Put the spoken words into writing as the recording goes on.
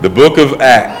The book of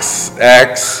Acts,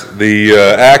 the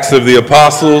Acts of the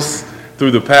Apostles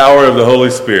through the power of the Holy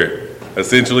Spirit.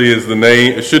 Essentially is the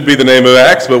name, it should be the name of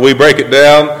Acts, but we break it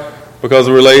down because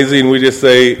we're lazy and we just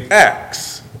say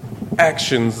Acts.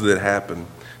 Actions that happened,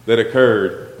 that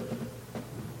occurred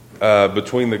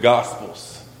between the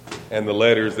Gospels and the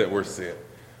letters that were sent.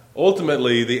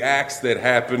 Ultimately, the acts that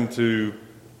happened to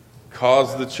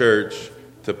cause the church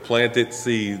to plant its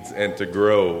seeds and to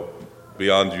grow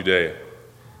beyond Judea.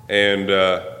 And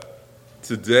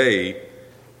today,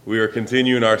 we are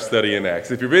continuing our study in Acts.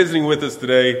 If you're visiting with us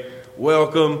today,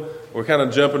 welcome. We're kind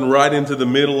of jumping right into the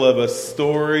middle of a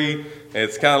story.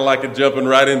 It's kind of like jumping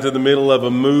right into the middle of a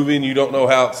movie, and you don't know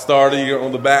how it started. You don't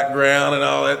know the background and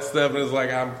all that stuff. And it's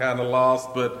like, I'm kind of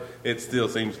lost, but it still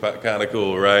seems kind of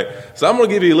cool, right? So I'm going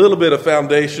to give you a little bit of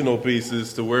foundational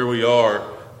pieces to where we are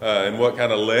and what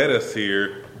kind of led us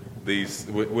here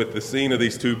with the scene of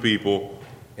these two people.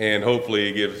 And hopefully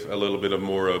it gives a little bit of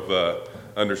more of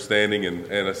understanding and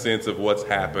a sense of what's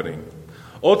happening.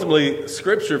 Ultimately,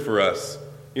 Scripture for us,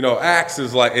 Acts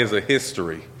is a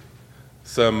history.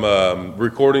 Some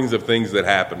recordings of things that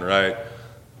happen, right?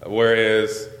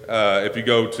 Whereas if you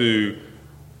go to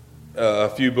a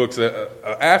few books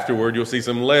afterward, you'll see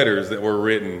some letters that were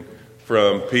written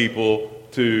from people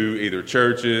to either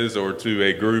churches or to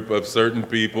a group of certain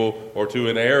people or to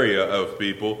an area of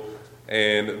people.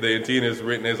 And the intent is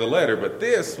written as a letter. But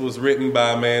this was written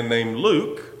by a man named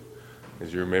Luke,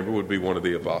 as you remember, would be one of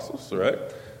the apostles, right?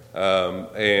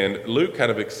 And Luke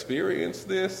kind of experienced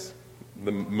this,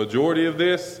 the majority of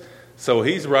this. So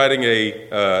he's writing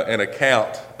an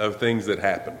account of things that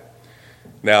happened.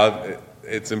 Now,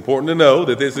 it's important to know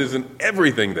that this isn't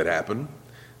everything that happened,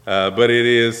 but it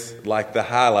is like the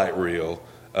highlight reel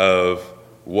of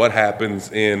what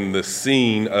happens in the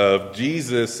scene of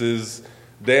Jesus's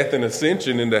death and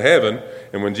ascension into heaven.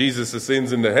 And when Jesus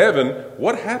ascends into heaven,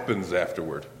 what happens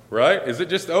afterward, right? Is it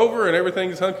just over and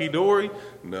everything's hunky-dory?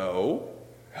 No.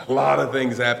 A lot of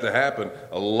things have to happen.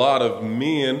 A lot of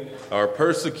men are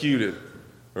persecuted,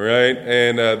 right?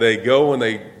 And they go and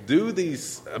they do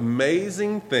these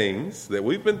amazing things that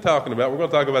we've been talking about. We're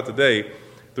going to talk about today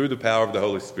through the power of the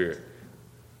Holy Spirit.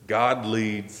 God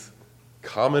leads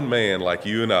common man like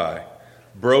you and I,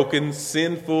 broken,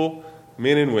 sinful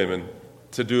men and women,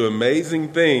 to do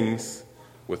amazing things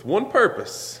with one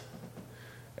purpose,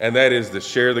 and that is to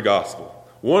share the gospel.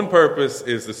 One purpose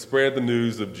is to spread the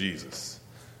news of Jesus.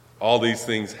 All these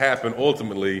things happen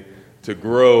ultimately to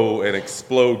grow and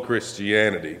explode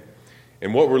Christianity.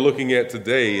 And what we're looking at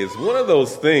today is one of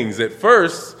those things. At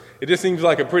first, it just seems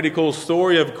like a pretty cool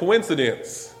story of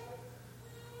coincidence.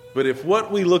 But if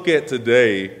what we look at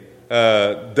today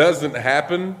doesn't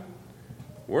happen,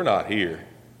 we're not here.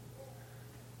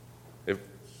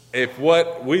 If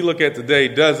what we look at today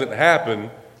doesn't happen,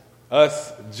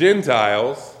 us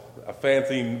Gentiles, a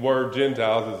fancy word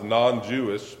Gentiles is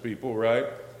non-Jewish people, right?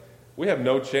 We have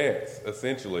no chance,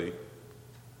 essentially,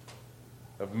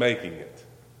 of making it.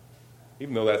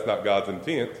 Even though that's not God's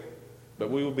intent, but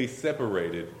we will be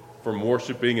separated from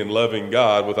worshiping and loving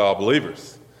God with all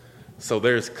believers. So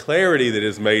there's clarity that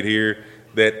is made here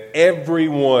that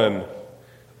everyone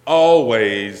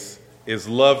always is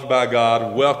loved by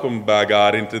God, welcomed by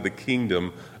God into the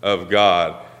kingdom of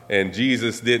God. And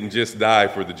Jesus didn't just die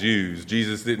for the Jews.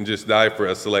 Jesus didn't just die for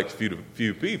a select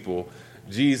few people.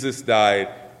 Jesus died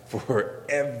for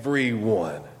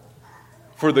everyone.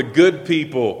 For the good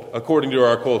people, according to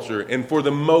our culture, and for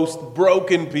the most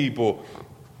broken people,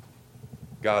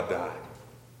 God died.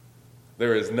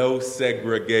 There is no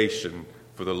segregation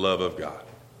for the love of God.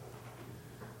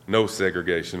 No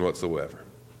segregation whatsoever.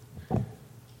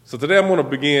 So today I'm going to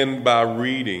begin by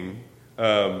reading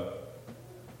an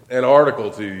article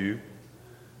to you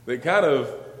that kind of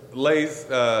lays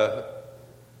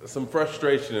some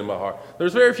frustration in my heart.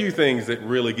 There's very few things that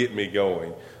really get me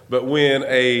going, but when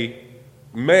a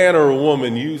man or a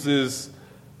woman uses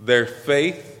their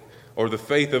faith or the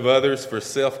faith of others for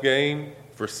self-gain,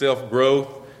 for self-growth,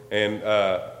 and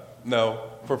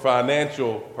for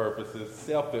financial purposes,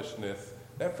 selfishness,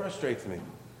 that frustrates me.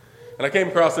 And I came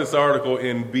across this article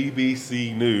in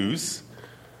BBC News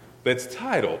that's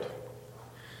titled,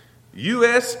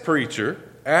 U.S. Preacher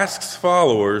Asks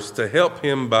Followers to Help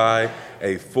Him Buy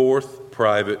a Fourth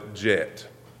Private Jet.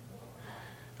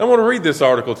 I want to read this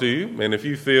article to you, and if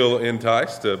you feel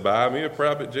enticed to buy me a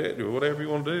private jet or whatever you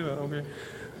want to do, I don't care.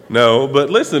 No,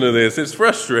 but listen to this. It's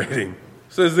frustrating. It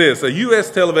says this, a U.S.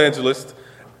 televangelist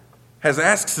has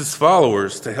asked his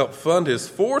followers to help fund his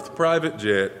fourth private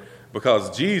jet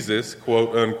because Jesus,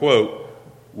 quote unquote,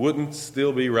 wouldn't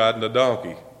still be riding a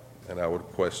donkey. And I would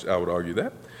argue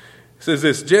that. It says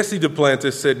this, Jesse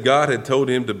Duplantis said God had told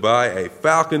him to buy a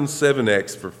Falcon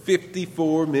 7X for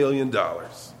 $54 million.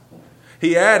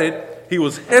 He added he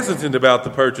was hesitant about the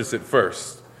purchase at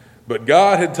first, but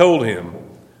God had told him,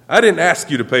 I didn't ask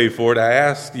you to pay for it, I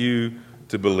asked you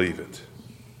to believe it.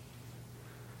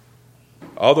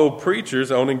 Although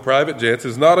preachers owning private jets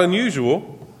is not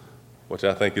unusual, which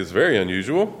I think is very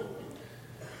unusual,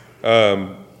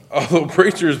 although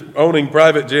preachers owning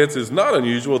private jets is not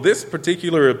unusual, this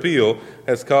particular appeal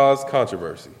has caused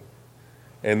controversy.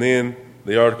 And then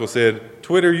the article said,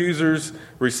 Twitter users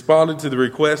responded to the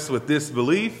request with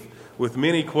disbelief, with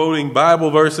many quoting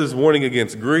Bible verses warning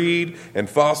against greed and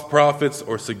false prophets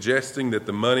or suggesting that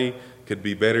the money could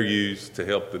be better used to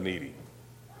help the needy.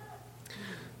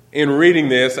 In reading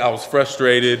this, I was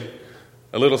frustrated.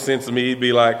 A little sense of me would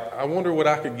be like, I wonder what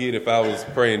I could get if I was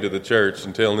praying to the church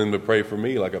and telling them to pray for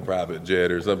me like a private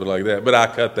jet or something like that. But I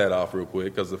cut that off real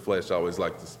quick because the flesh always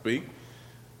likes to speak.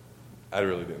 I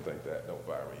really didn't think that. Don't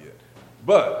fire me yet.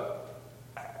 But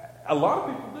a lot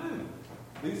of people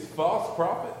do. These false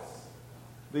prophets,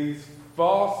 these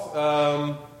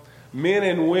false men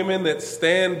and women that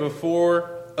stand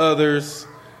before others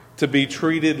to be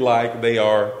treated like they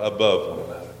are above one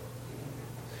another.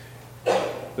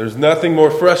 There's nothing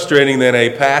more frustrating than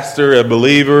a pastor, a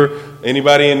believer,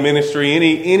 anybody in ministry,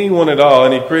 anyone at all,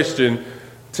 any Christian,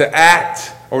 to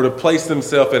act or to place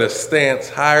themselves at a stance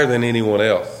higher than anyone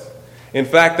else. In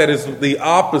fact, that is the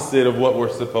opposite of what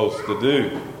we're supposed to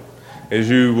do. As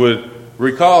you would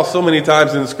recall so many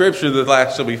times in Scripture, the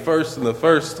last shall be first and the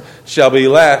first shall be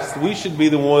last. We should be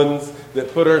the ones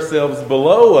that put ourselves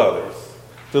below others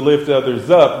to lift others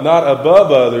up, not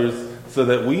above others, so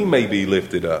that we may be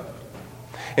lifted up.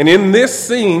 And in this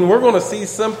scene, we're going to see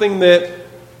something that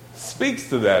speaks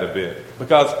to that a bit,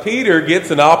 because Peter gets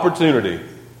an opportunity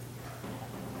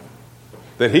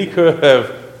that he could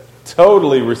have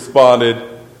totally responded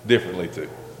differently to.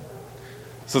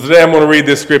 So today I'm going to read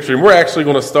this scripture, and we're actually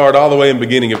going to start all the way in the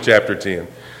beginning of chapter 10.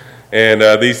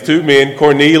 And these two men,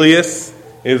 Cornelius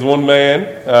is one man,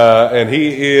 and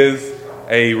he is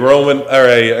a Roman or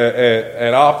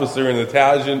an officer in the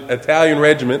Italian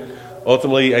regiment,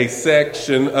 ultimately a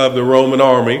section of the Roman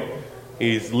army.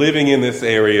 He's living in this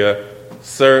area,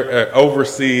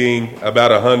 overseeing about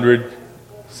 100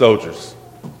 soldiers.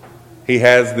 He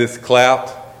has this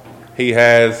clout. He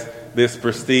has this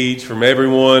prestige from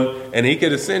everyone, and he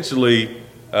could essentially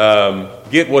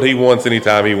get what he wants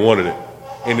anytime he wanted it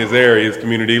in his area, his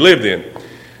community he lived in.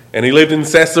 And he lived in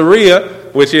Caesarea,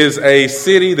 which is a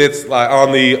city that's like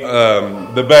on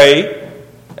the bay,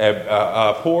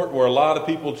 a port where a lot of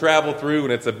people travel through,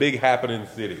 and it's a big happening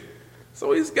city.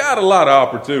 So he's got a lot of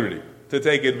opportunity to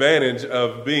take advantage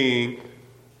of being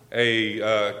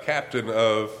a captain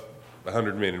of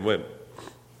 100 men and women.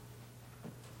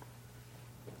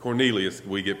 Cornelius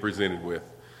we get presented with.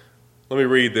 Let me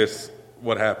read this,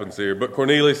 what happens here. But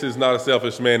Cornelius is not a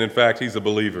selfish man. In fact, he's a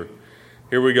believer.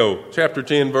 Here we go. Chapter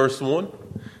 10, verse 1.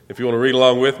 If you want to read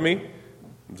along with me,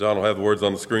 John will have the words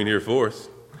on the screen here for us.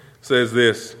 It says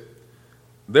this,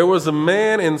 there was a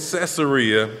man in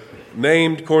Caesarea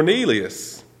named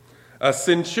Cornelius, a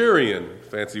centurion,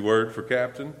 fancy word for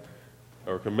captain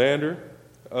or commander,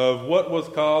 of what was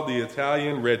called the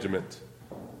Italian regiment.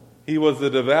 He was a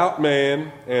devout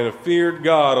man and feared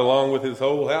God along with his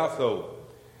whole household.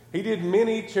 He did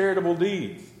many charitable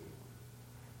deeds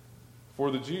for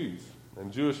the Jews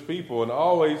and Jewish people and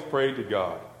always prayed to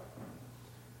God.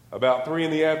 About 3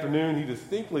 p.m, he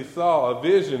distinctly saw a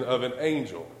vision of an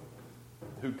angel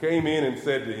who came in and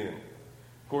said to him,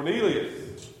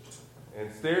 Cornelius.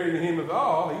 And staring at him with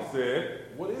awe, he said,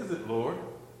 what is it, Lord?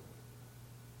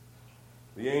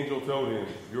 The angel told him,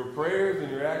 your prayers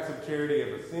and your acts of charity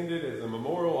have ascended as a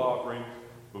memorial offering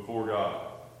before God.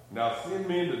 Now send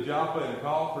men to Joppa and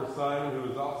call for Simon, who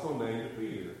is also named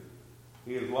Peter.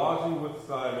 He is lodging with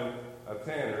Simon, a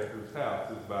tanner, whose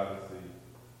house is by the sea.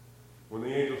 When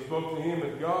the angel spoke to him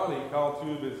of God, he called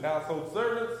 2 of his household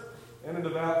servants and a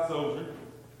devout soldier,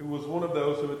 who was one of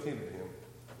those who attended him.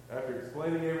 After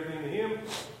explaining everything to him,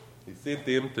 he sent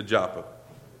them to Joppa.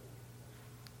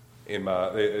 In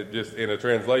a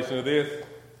translation of this,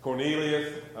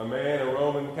 Cornelius, a man, a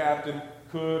Roman captain,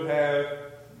 could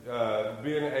have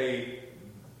been a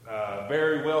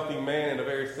very wealthy man and a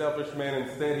very selfish man.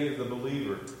 Instead, he is a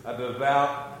believer, a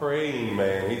devout, praying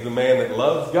man. He's a man that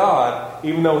loves God,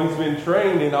 even though he's been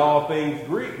trained in all things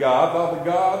Greek gods, all the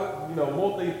gods,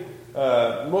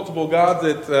 multiple gods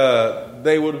that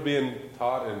they would have been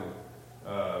taught and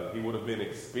he would have been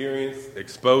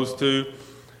exposed to.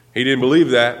 He didn't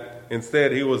believe that.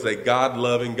 Instead, he was a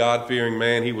God-loving, God-fearing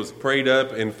man. He was prayed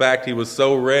up. In fact, he was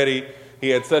so ready he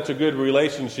had such a good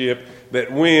relationship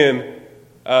that when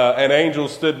an angel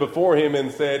stood before him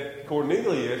and said,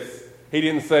 Cornelius, he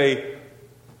didn't say,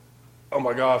 oh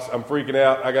my gosh, I'm freaking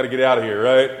out. I got to get out of here,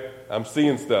 right? I'm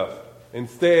seeing stuff.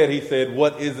 Instead, he said,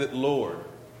 what is it, Lord?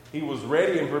 He was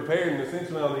ready and prepared and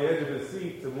essentially on the edge of his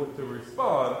seat to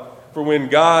respond for when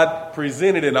God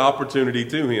presented an opportunity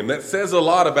to him. That says a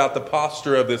lot about the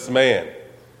posture of this man.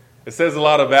 It says a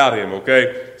lot about him,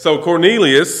 okay? So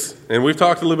Cornelius, and we've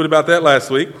talked a little bit about that last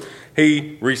week,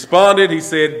 he responded. He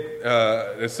said,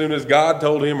 as soon as God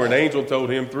told him, or an angel told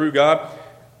him through God,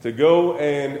 to go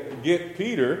and get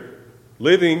Peter,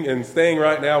 living and staying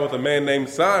right now with a man named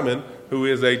Simon, who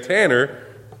is a tanner,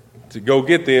 to go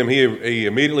get them, he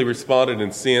immediately responded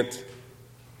and sent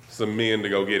some men to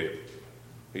go get him.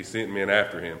 He sent men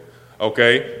after him.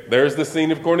 Okay, there's the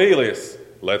scene of Cornelius.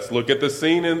 Let's look at the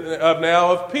scene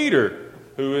now of Peter,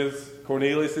 who is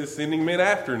Cornelius is sending men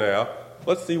after now.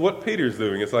 Let's see what Peter's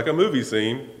doing. It's like a movie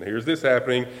scene. Here's this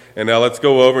happening. And now let's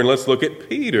go over and let's look at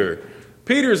Peter.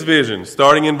 Peter's vision,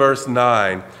 starting in verse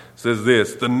 9, says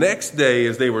this: the next day,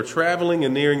 as they were traveling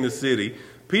and nearing the city,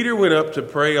 Peter went up to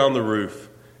pray on the roof.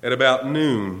 At about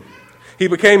noon, he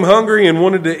became hungry and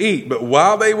wanted to eat, but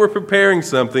while they were preparing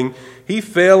something, he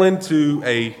fell into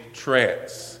a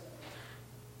trance.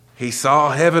 He saw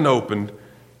heaven opened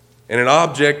and an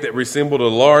object that resembled a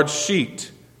large sheet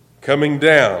coming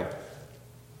down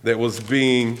that was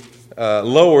being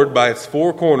lowered by its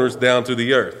four corners down to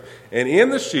the earth. And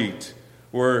in the sheet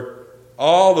were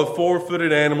all the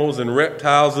four-footed animals and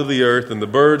reptiles of the earth and the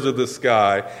birds of the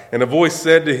sky. And a voice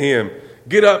said to him,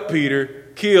 "Get up, Peter,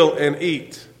 kill and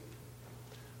eat."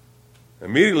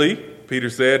 Immediately, Peter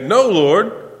said, "No,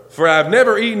 Lord, for I've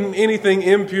never eaten anything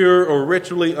impure or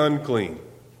ritually unclean."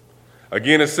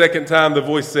 Again, a second time, the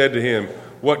voice said to him,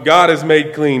 "What God has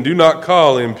made clean, do not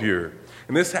call impure."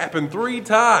 And this happened 3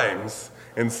 times,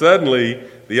 and suddenly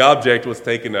the object was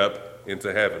taken up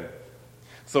into heaven.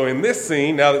 So in this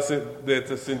scene, now that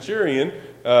the centurion,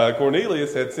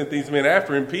 Cornelius, had sent these men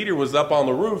after him, Peter was up on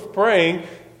the roof praying.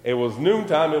 It was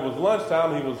noontime, it was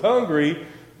lunchtime, he was hungry,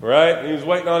 right? He was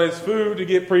waiting on his food to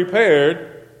get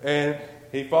prepared, and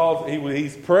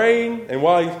he's praying, and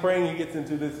while he's praying, he gets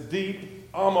into this deep,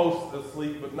 almost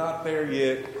asleep, but not there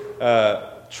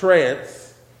yet,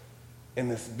 trance, and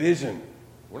this vision.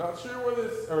 We're not sure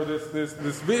where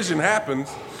this vision happens.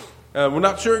 We're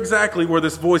not sure exactly where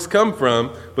this voice comes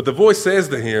from, but the voice says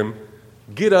to him,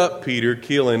 "Get up, Peter,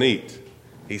 kill and eat."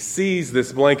 He sees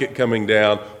this blanket coming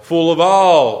down full of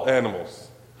all animals,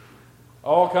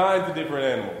 all kinds of different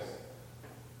animals.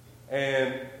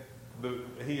 And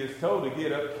he is told to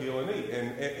get up, kill, and eat.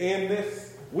 And in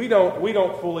this, we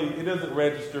don't fully, it doesn't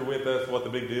register with us what the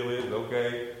big deal is,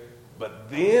 okay?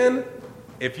 But then,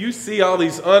 if you see all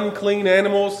these unclean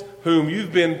animals whom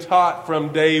you've been taught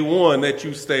from day one that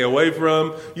you stay away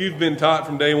from, you've been taught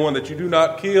from day one that you do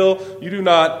not kill, you do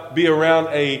not be around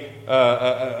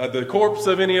the corpse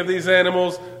of any of these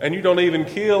animals, and you don't even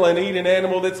kill and eat an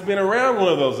animal that's been around one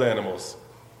of those animals,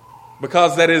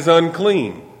 because that is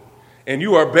unclean. And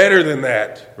you are better than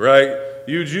that, right?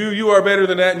 You Jew, you are better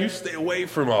than that, and you stay away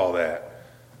from all that.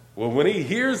 Well, when he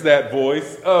hears that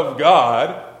voice of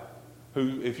God,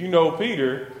 who, if you know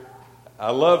Peter,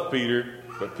 I love Peter,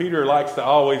 but Peter likes to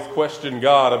always question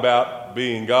God about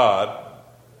being God,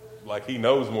 like he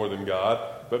knows more than God.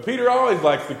 But Peter always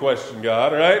likes to question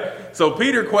God, right? So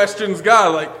Peter questions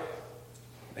God, like,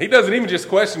 he doesn't even just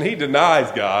question, he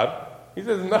denies God. He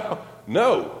says,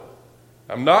 no,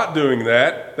 I'm not doing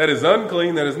that. That is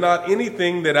unclean. That is not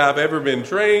anything that I've ever been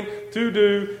trained to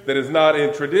do. That is not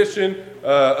in tradition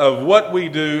of what we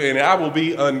do, and I will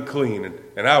be unclean.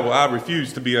 And I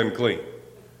refuse to be unclean.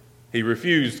 He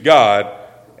refused God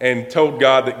and told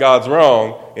God that God's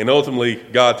wrong, and ultimately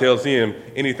God tells him,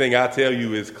 anything I tell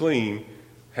you is clean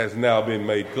has now been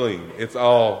made clean. It's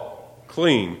all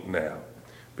clean now.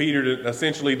 Peter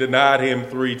essentially denied him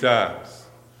 3 times,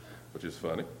 which is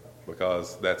funny,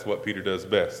 because that's what Peter does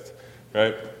best,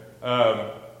 right?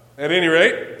 At any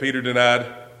rate, Peter denied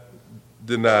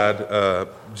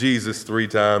Jesus 3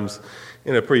 times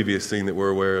in a previous scene that we're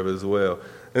aware of as well.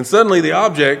 And suddenly the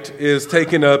object is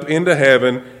taken up into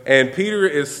heaven, and Peter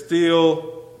is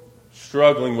still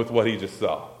struggling with what he just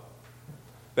saw.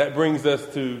 That brings us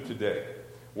to today,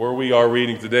 where we are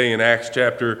reading today in Acts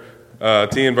chapter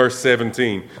 10, verse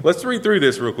 17. Let's read through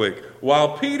this real quick.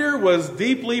 While Peter was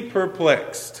deeply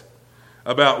perplexed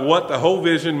about what the whole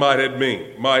vision might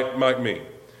mean.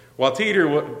 While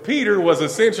Peter was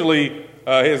essentially,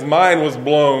 his mind was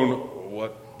blown.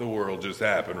 What the world just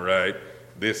happened, right?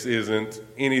 This isn't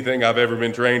anything I've ever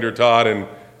been trained or taught, and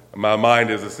my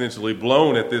mind is essentially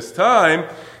blown at this time.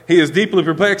 he is deeply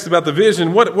perplexed about the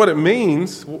vision, what it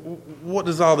means. What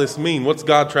does all this mean? What's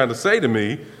God trying to say to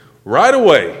me? Right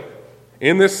away,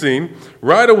 in this scene,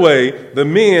 right away, the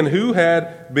men who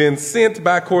had been sent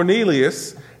by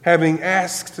Cornelius, having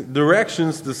asked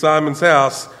directions to Simon's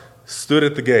house, stood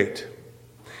at the gate.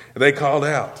 They called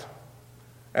out,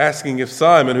 asking if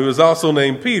Simon, who is also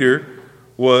named Peter,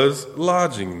 was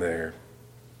lodging there.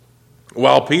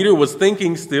 While Peter was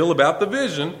thinking still about the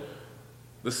vision,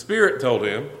 the Spirit told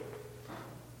him,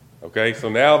 okay, so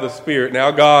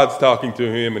now God's talking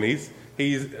to him, and he's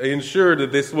ensured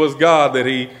that this was God that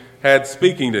he had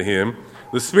speaking to him.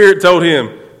 The Spirit told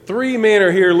him, 3 men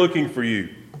are here looking for you.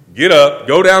 Get up,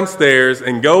 go downstairs,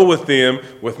 and go with them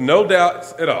with no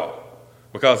doubts at all,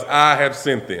 because I have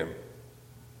sent them.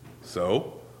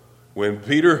 So, when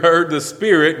Peter heard the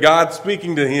Spirit, God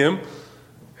speaking to him,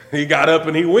 he got up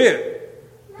and he went.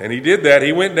 And he did that.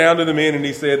 He went down to the men and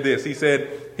he said this. He said,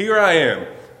 "Here I am,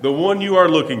 the one you are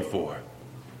looking for.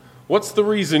 What's the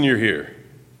reason you're here?"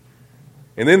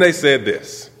 And then they said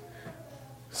this.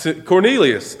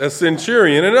 Cornelius, a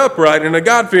centurion, an upright and a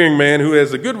God-fearing man who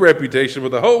has a good reputation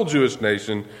with the whole Jewish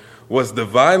nation, was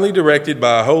divinely directed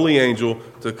by a holy angel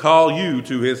to call you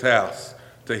to his house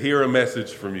to hear a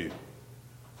message from you.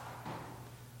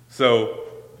 So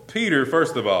Peter,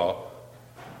 first of all,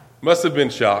 must have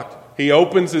been shocked. He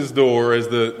opens his door as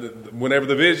whenever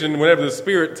the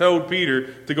Spirit told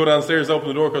Peter to go downstairs, open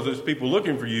the door because there's people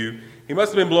looking for you. He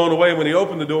must have been blown away when he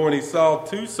opened the door and he saw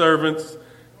 2 servants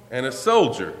and a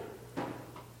soldier.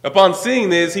 Upon seeing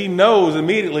this, he knows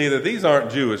immediately that these aren't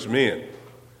Jewish men.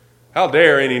 How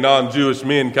dare any non-Jewish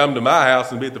men come to my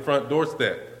house and be at the front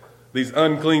doorstep? These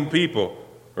unclean people,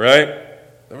 right?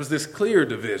 There was this clear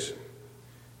division.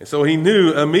 And so he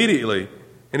knew immediately,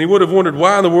 and he would have wondered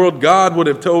why in the world God would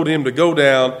have told him to go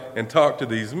down and talk to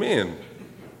these men.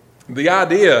 The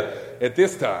idea at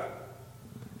this time,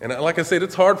 and like I said,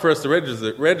 it's hard for us to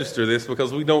register this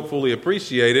because we don't fully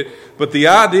appreciate it, but the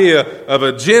idea of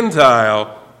a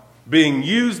Gentile being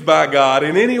used by God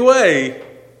in any way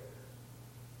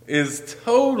is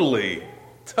totally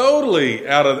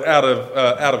out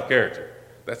of character.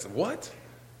 That's what?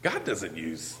 God doesn't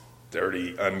use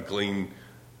dirty, unclean,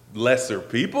 lesser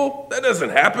people. That doesn't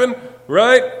happen,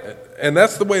 right? And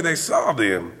that's the way they saw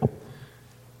them.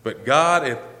 But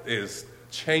God is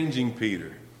changing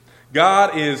Peter.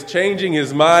 God is changing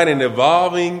his mind and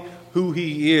evolving who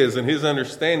he is and his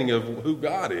understanding of who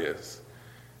God is.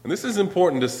 And this is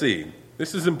important to see.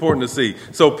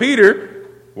 So Peter,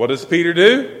 what does Peter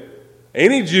do?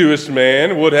 Any Jewish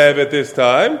man would have at this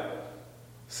time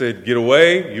said, "Get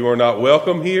away, you are not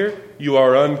welcome here, you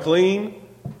are unclean."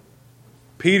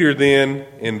 Peter then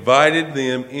invited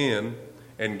them in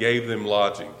and gave them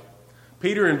lodging.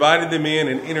 Peter invited them in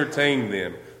and entertained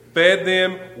them, fed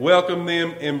them, welcomed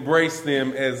them, embraced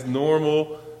them as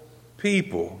normal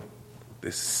people.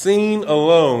 This scene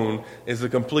alone is a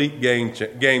complete game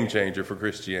changer for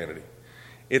Christianity.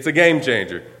 It's a game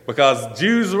changer because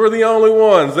Jews were the only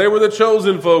ones. They were the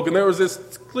chosen folk, and there was this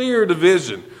clear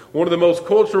division. One of the most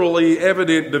culturally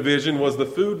evident division was the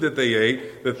food that they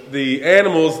ate, the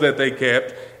animals that they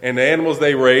kept, and the animals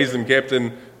they raised and kept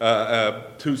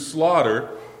to slaughter.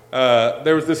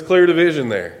 There was this clear division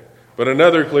there. But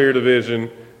another clear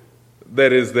division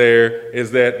that is there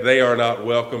is that they are not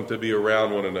welcome to be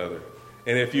around one another.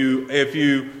 And if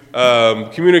you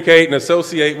communicate and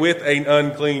associate with an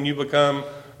unclean, you become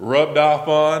rubbed off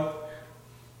on,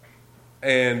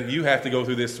 and you have to go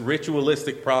through this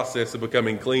ritualistic process of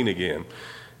becoming clean again.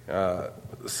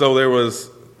 So there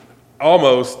was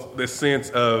almost this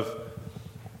sense of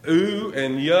ooh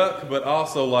and yuck, but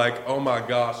also like, oh my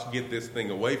gosh, get this thing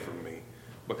away from me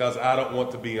because I don't want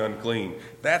to be unclean.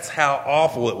 That's how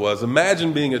awful it was.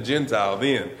 Imagine being a Gentile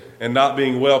then and not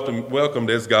being welcomed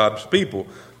as God's people.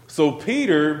 So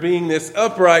Peter, being this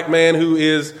upright man who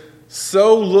is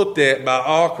so looked at by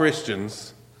all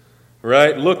Christians,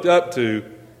 right, looked up to,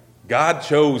 God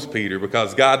chose Peter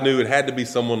because God knew it had to be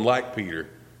someone like Peter.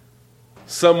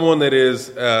 Someone that is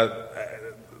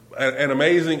an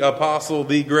amazing apostle,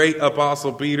 the great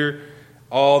apostle Peter.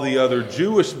 All the other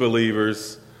Jewish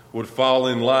believers would fall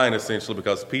in line essentially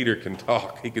because Peter can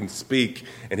talk, he can speak,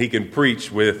 and he can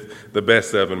preach with the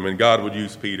best of them. And God would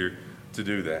use Peter to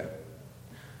do that.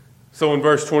 So in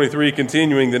verse 23,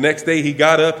 continuing, the next day he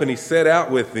got up and he set out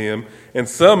with them, and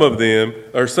some of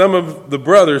the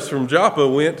brothers from Joppa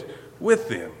went with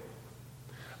them.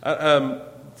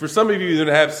 For some of you that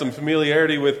have some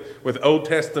familiarity with Old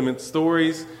Testament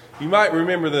stories, you might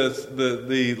remember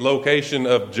the location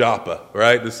of Joppa,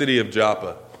 right? The city of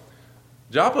Joppa.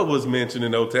 Joppa was mentioned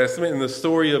in the Old Testament in the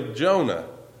story of Jonah.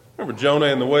 Remember Jonah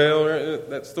and the whale,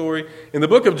 that story? In the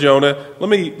book of Jonah, let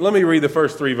me read the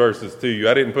first 3 verses to you.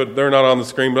 They're not on the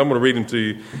screen, but I'm going to read them to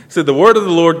you. It said, the word of the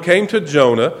Lord came to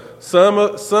Jonah, son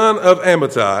of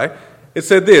Amittai. It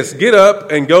said this, get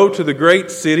up and go to the great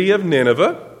city of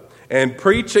Nineveh and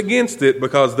preach against it,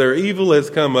 because their evil has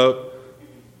come up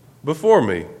before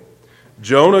me.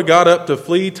 Jonah got up to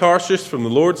flee Tarshish from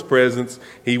the Lord's presence.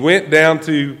 He went down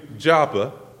to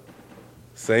Joppa,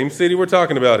 same city we're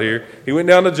talking about here. He went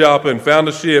down to Joppa and found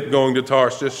a ship going to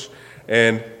Tarshish,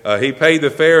 and he paid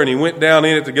the fare, and he went down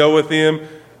in it to go with him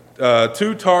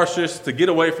to Tarshish to get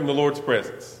away from the Lord's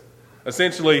presence.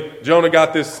 Essentially, Jonah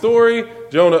got this story.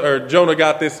 Jonah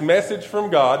got this message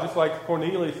from God, just like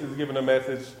Cornelius is giving a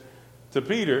message to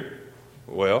Peter.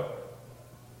 Well,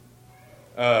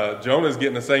 Jonah's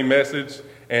getting the same message,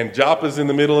 and Joppa's in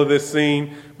the middle of this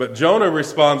scene, but Jonah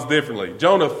responds differently.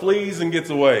 Jonah flees and gets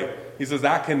away. He says,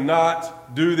 I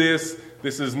cannot do this.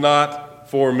 This is not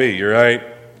for me, right?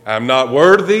 I'm not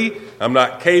worthy, I'm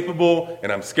not capable,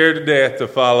 and I'm scared to death to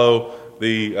follow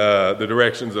the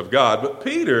directions of God. But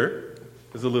Peter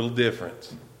is a little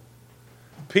different.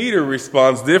 Peter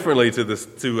responds differently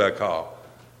to a call.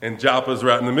 And Joppa's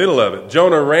right in the middle of it.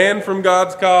 Jonah ran from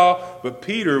God's call, but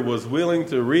Peter was willing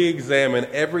to re-examine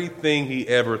everything he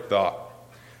ever thought.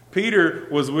 Peter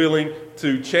was willing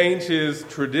to change his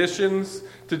traditions,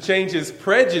 to change his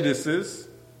prejudices,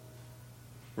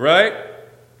 right?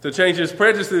 To change his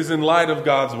prejudices in light of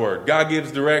God's word. God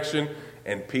gives direction,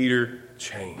 and Peter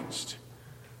changed.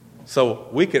 So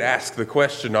we could ask the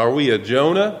question, are we a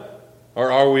Jonah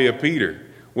or are we a Peter?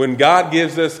 When God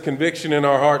gives us conviction in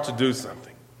our heart to do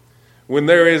something, when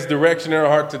there is direction in our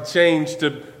heart to change,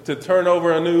 to turn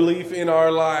over a new leaf in our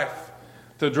life,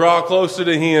 to draw closer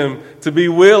to Him, to be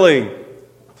willing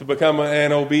to become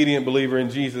an obedient believer in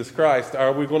Jesus Christ,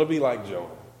 are we going to be like Jonah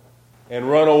and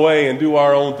run away and do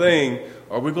our own thing?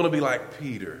 Or are we going to be like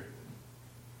Peter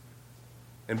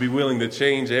and be willing to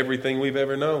change everything we've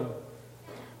ever known?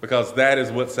 Because that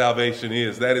is what salvation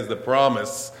is. That is the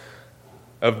promise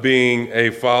of being a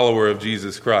follower of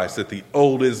Jesus Christ, that the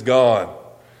old is gone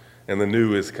and the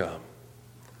new is come.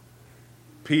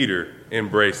 Peter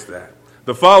embraced that.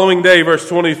 The following day, verse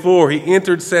 24, he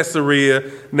entered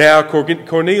Caesarea. Now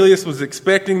Cornelius was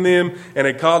expecting them and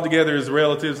had called together his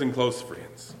relatives and close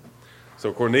friends.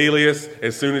 So Cornelius,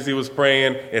 as soon as he was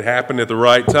praying, it happened at the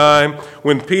right time.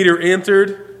 When Peter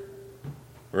entered,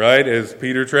 right, as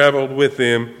Peter traveled with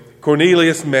them,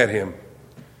 Cornelius met him.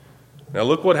 Now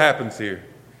look what happens here.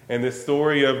 And this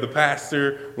story of the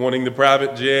pastor wanting the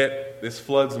private jet, this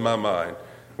floods my mind.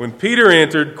 When Peter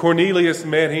entered, Cornelius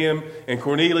met him, and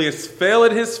Cornelius fell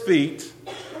at his feet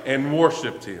and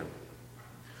worshiped him.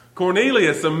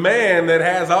 Cornelius, a man that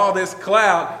has all this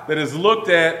clout, that is looked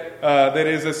at, that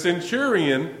is a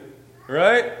centurion,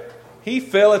 right? He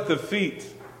fell at the feet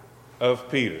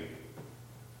of Peter.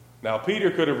 Now,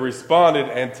 Peter could have responded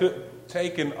and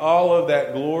taken all of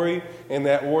that glory and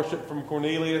that worship from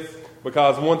Cornelius,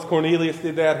 because once Cornelius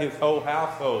did that, his whole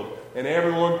household and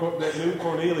everyone that knew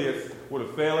Cornelius would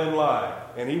have fell in line,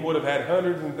 and he would have had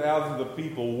hundreds and thousands of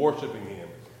people worshiping him.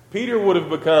 Peter would have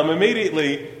become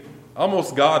immediately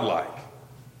almost godlike.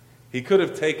 He could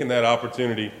have taken that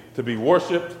opportunity to be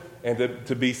worshiped and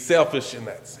to be selfish in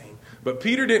that scene. But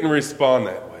Peter didn't respond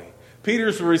that way.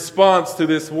 Peter's response to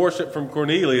this worship from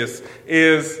Cornelius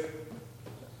is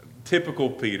typical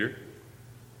Peter.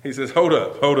 He says, hold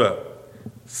up,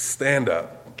 stand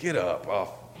up, get up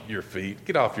off your feet,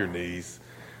 get off your knees,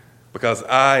 because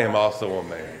I am also a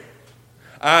man.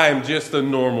 I am just a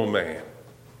normal man,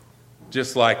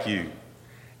 just like you.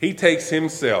 He takes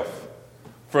himself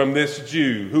from this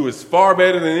Jew who is far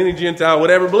better than any Gentile would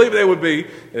ever believe they would be,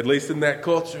 at least in that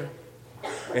culture,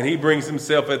 and he brings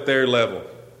himself at their level.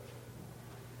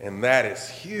 And that is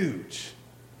huge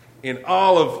in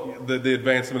all of the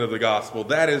advancement of the gospel.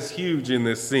 That is huge in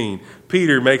this scene.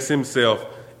 Peter makes himself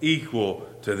equal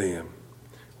to them.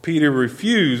 Peter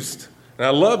refused, and I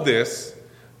love this,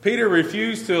 Peter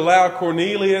refused to allow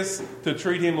Cornelius to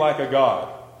treat him like a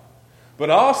god. But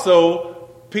also,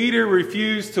 Peter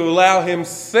refused to allow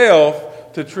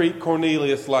himself to treat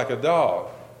Cornelius like a dog.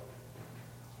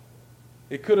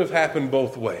 It could have happened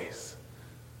both ways.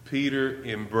 Peter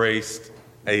embraced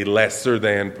a lesser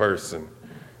than person,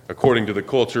 according to the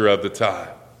culture of the time.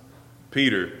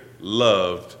 Peter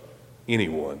loved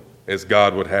anyone as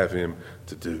God would have him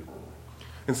to do.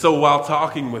 And so while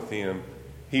talking with him,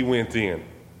 he went in.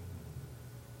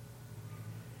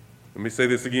 Let me say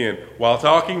this again. While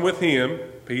talking with him,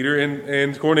 Peter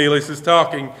and Cornelius is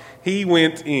talking, he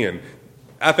went in.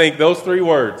 I think those 3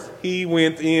 words, he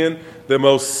went in, the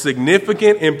most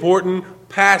significant, important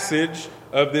passage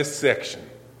of this section.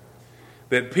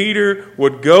 That Peter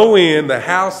would go in the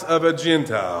house of a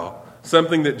Gentile,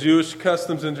 something that Jewish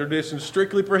customs and traditions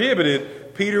strictly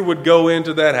prohibited. Peter would go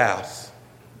into that house.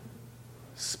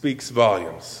 Speaks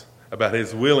volumes about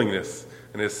his willingness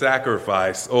and his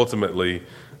sacrifice, ultimately,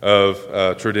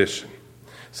 of tradition.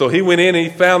 So he went in and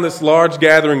he found this large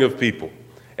gathering of people.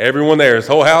 Everyone there, his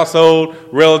whole household,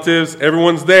 relatives,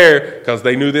 everyone's there because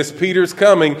they knew this Peter's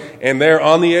coming, and they're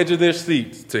on the edge of their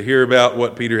seats to hear about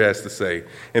what Peter has to say.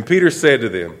 And Peter said to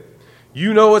them,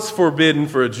 "You know it's forbidden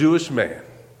for a Jewish man."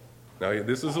 Now,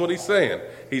 this is what he's saying.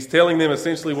 He's telling them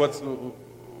essentially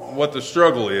what the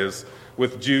struggle is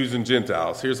with Jews and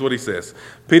Gentiles. Here's what he says.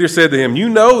 Peter said to him, "You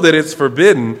know that it's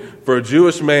forbidden for a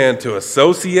Jewish man to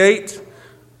associate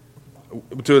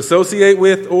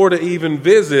with or to even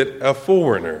visit a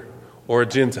foreigner or a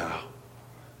Gentile.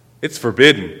 It's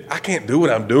forbidden. I can't do what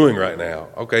I'm doing right now."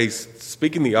 Okay, he's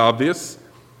speaking the obvious.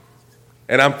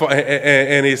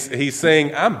 And he's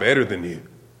saying, "I'm better than you.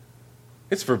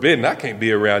 It's forbidden. I can't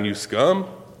be around you scum.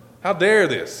 How dare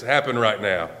this happen right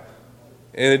now?"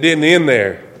 And it didn't end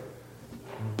there.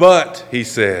 But, he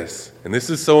says, and this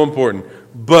is so important,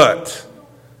 but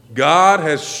God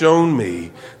has shown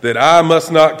me that I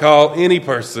must not call any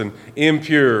person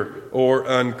impure or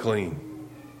unclean.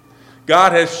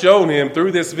 God has shown him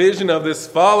through this vision of this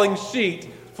falling sheet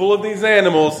full of these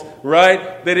animals,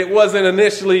 right, that it wasn't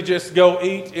initially just go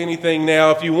eat anything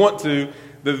now if you want to.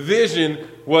 The vision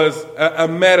was a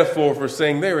metaphor for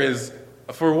saying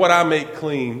for what I make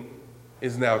clean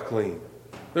is now clean.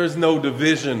 There's no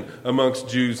division amongst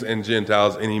Jews and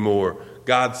Gentiles anymore.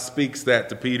 God speaks that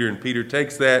to Peter, and Peter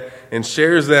takes that and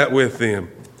shares that with them.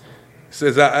 He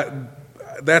says,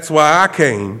 "That's why I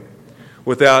came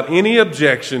without any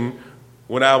objection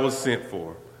when I was sent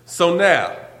for." So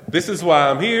now, this is why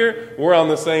I'm here. We're on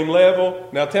the same level.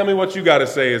 Now tell me what you got to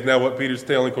say is now what Peter's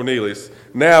telling Cornelius.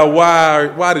 Now,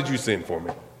 why did you send for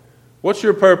me? What's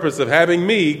your purpose of having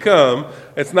me come?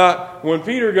 It's not, when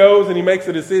Peter goes and he makes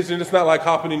a decision, it's not like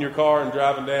hopping in your car and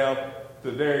driving down to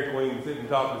Dairy Queen and sitting and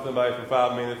talking to somebody for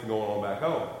 5 minutes and going on back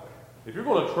home. If you're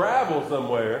going to travel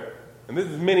somewhere, and this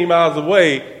is many miles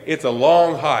away, it's a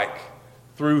long hike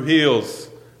through hills,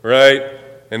 right,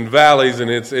 and valleys, and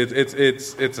it's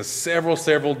a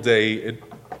several day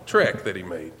trek that he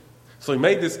made. So he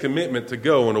made this commitment to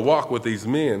go and to walk with these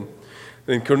men.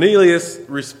 And Cornelius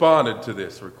responded to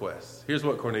this request. Here's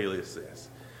what Cornelius says.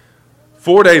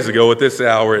 4 days ago at this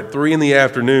hour, at 3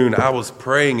 p.m, I was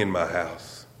praying in my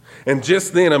house. And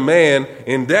just then a man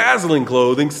in dazzling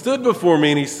clothing stood before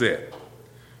me and he said,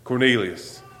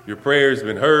 "Cornelius, your prayer has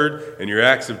been heard and your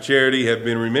acts of charity have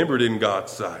been remembered in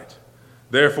God's sight.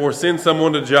 Therefore send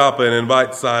someone to Joppa and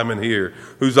invite Simon here,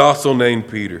 who's also named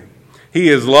Peter. He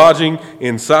is lodging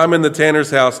in Simon the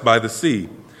tanner's house by the sea.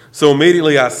 So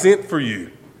immediately I sent for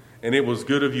you, and it was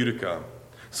good of you to come."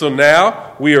 So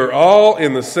now we are all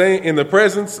in the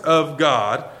presence of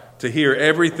God to hear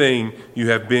everything you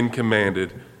have been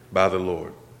commanded by the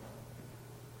Lord.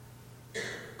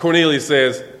 Cornelius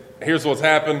says, "Here's what's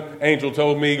happened. Angel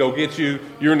told me, go get you.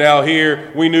 You're now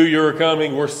here. We knew you were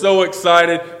coming. We're so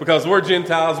excited because we're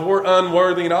Gentiles. We're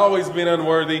unworthy and always been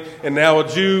unworthy. And now a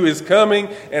Jew is coming.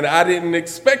 And I didn't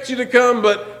expect you to come,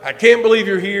 but I can't believe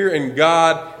you're here. And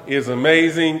God is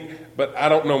amazing. But I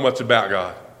don't know much about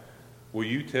God. Will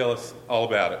you tell us all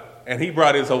about it?" And he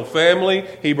brought his whole family.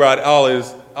 He brought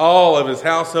all of his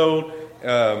household.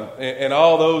 And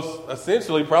all those,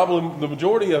 essentially, probably the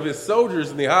majority of his soldiers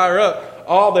and the higher up,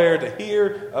 all there to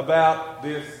hear about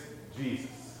this Jesus.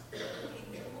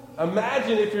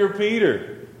 Imagine if you're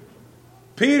Peter.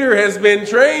 Peter has been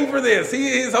trained for this.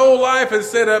 His whole life is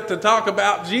set up to talk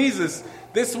about Jesus.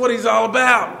 This is what he's all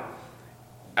about.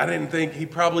 He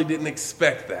probably didn't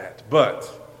expect that. But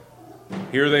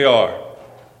here they are.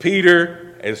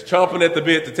 Peter is chomping at the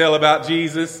bit to tell about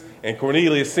Jesus. And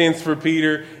Cornelius sends for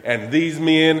Peter, and these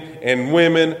men and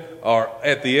women are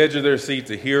at the edge of their seat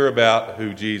to hear about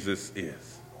who Jesus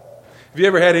is. Have you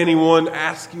ever had anyone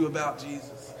ask you about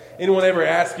Jesus? Anyone ever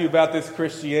ask you about this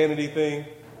Christianity thing?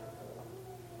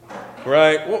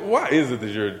 Right? Why is it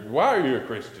that why are you a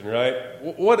Christian, right?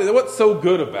 What's so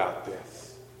good about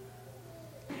this?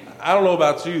 I don't know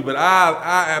about you, but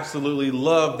I absolutely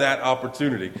love that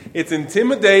opportunity. It's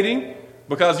intimidating,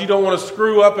 because you don't want to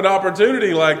screw up an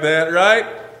opportunity like that, right?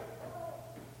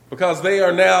 Because they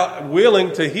are now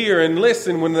willing to hear and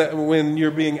listen when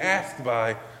you're being asked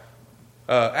about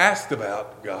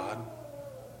God.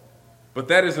 But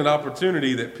that is an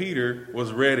opportunity that Peter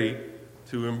was ready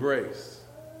to embrace.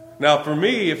 Now, for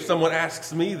me, if someone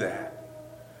asks me that,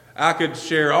 I could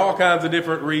share all kinds of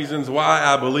different reasons why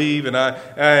I believe, and I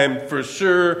am for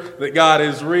sure that God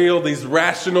is real. These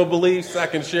rational beliefs I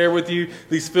can share with you.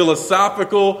 These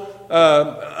philosophical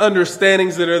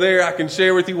understandings that are there, I can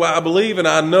share with you why I believe, and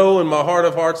I know in my heart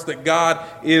of hearts that God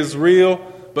is real.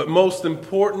 But most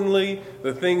importantly,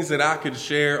 the things that I could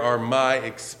share are my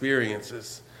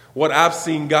experiences. What I've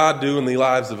seen God do in the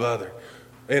lives of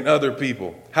other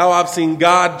people. How I've seen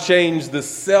God change the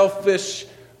selfish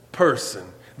person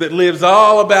that lives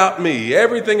all about me.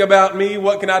 Everything about me,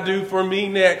 what can I do for me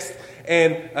next?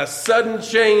 And a sudden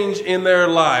change in their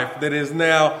life that is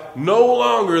now no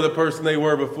longer the person they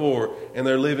were before, and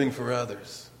they're living for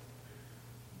others.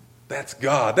 That's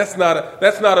God. That's not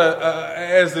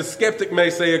as the skeptic may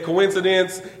say, a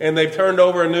coincidence, and they've turned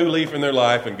over a new leaf in their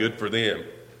life, and good for them.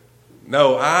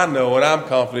 No, I know and I'm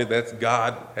confident that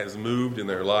God has moved in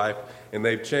their life, and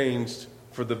they've changed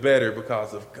for the better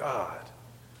because of God.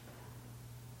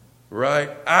 Right?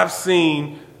 I've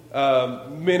seen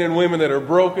men and women that are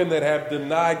broken, that have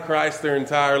denied Christ their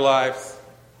entire lives,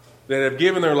 that have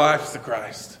given their lives to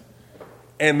Christ.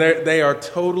 And they are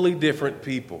totally different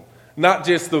people. Not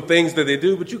just the things that they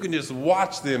do, but you can just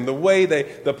watch them,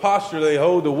 the posture they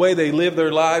hold, the way they live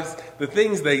their lives, the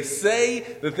things they say,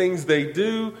 the things they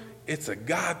do. It's a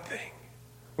God thing.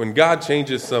 When God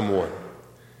changes someone,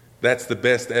 that's the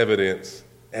best evidence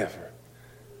ever.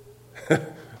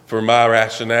 For my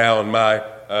rationale and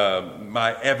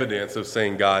my evidence of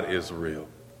saying God is real.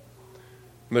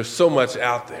 And there's so much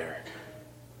out there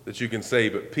that you can say,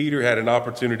 but Peter had an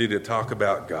opportunity to talk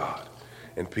about God,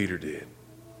 and Peter did.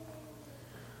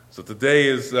 So today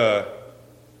is,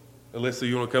 Alyssa,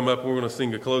 you want to come up? We're going to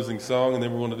sing a closing song, and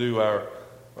then we're going to do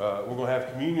we're going to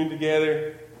have communion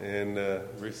together and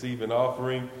receive an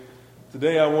offering.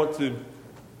 Today I want you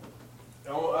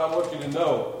to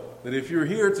know that if you're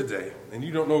here today and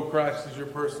you don't know Christ as your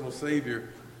personal Savior,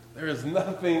 there is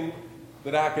nothing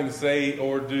that I can say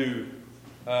or do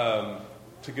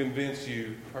to convince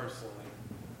you personally,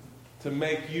 to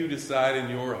make you decide in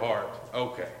your heart,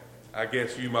 okay, I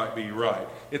guess you might be right.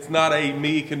 It's not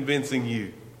me convincing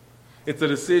you. It's a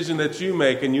decision that you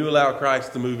make, and you allow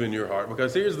Christ to move in your heart.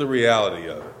 Because here's the reality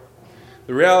of it.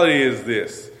 The reality is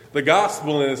this. The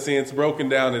gospel, in a sense, broken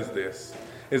down is this.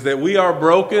 Is that we are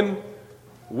broken.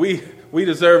 We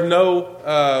deserve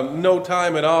no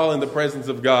time at all in the presence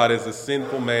of God as a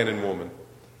sinful man and woman.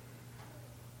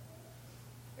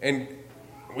 And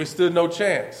we stood no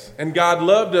chance. And God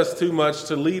loved us too much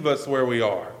to leave us where we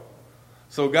are.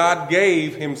 So God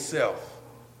gave himself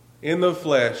in the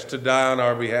flesh to die on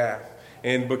our behalf.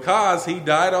 And because he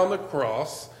died on the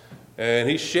cross and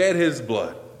he shed his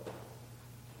blood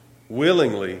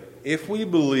willingly, if we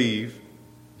believe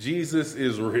Jesus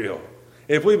is real,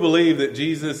 if we believe that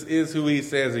Jesus is who he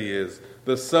says he is,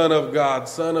 the Son of God,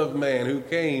 Son of Man, who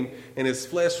came and his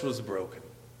flesh was broken,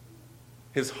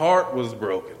 his heart was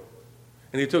broken,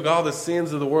 and he took all the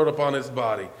sins of the world upon his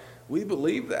body, we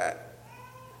believe that.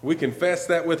 We confess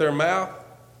that with our mouth,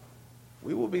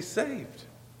 we will be saved.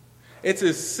 It's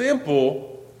as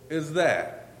simple as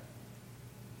that.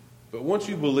 But once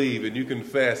you believe and you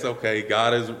confess, okay,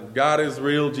 God is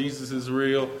real, Jesus is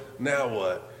real, now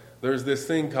what? There's this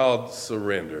thing called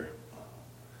surrender.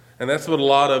 And that's what a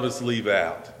lot of us leave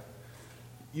out.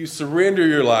 You surrender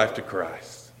your life to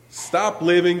Christ. Stop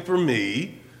living for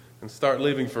me and start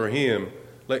living for him.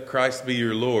 Let Christ be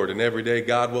your Lord. And every day,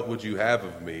 God, what would you have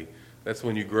of me? That's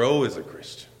when you grow as a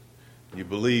Christian. You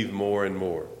believe more and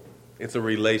more. It's a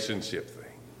relationship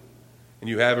thing. And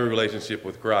you have a relationship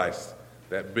with Christ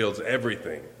that builds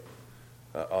everything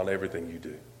on everything you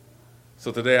do.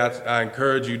 So today I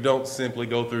encourage you, don't simply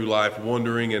go through life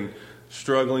wondering and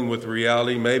struggling with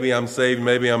reality. Maybe I'm saved,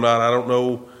 maybe I'm not. I don't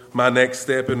know my next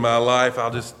step in my life.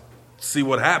 I'll just see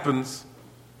what happens.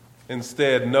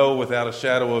 Instead, know without a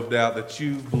shadow of doubt that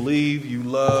you believe, you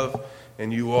love,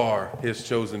 and you are his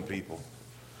chosen people.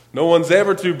 No one's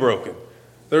ever too broken.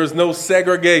 There is no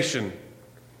segregation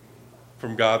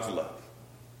from God's love.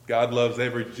 God loves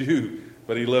every Jew,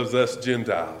 but he loves us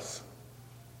Gentiles.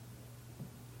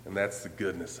 And that's the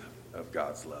goodness of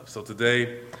God's love. So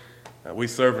today, we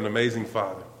serve an amazing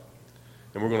Father,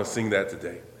 and we're going to sing that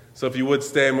today. So if you would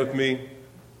stand with me,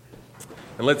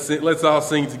 and let's all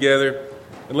sing together,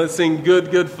 and let's sing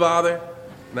Good, Good Father.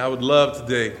 And I would love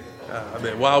today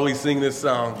that while we sing this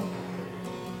song,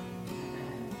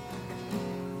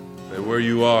 that where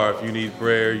you are, if you need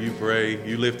prayer, you pray,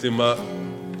 you lift him up.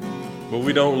 But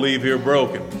we don't leave here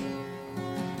broken.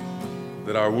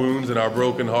 That our wounds and our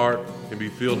broken heart can be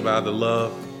filled by the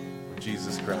love of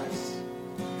Jesus Christ.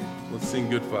 Let's sing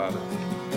Good Father.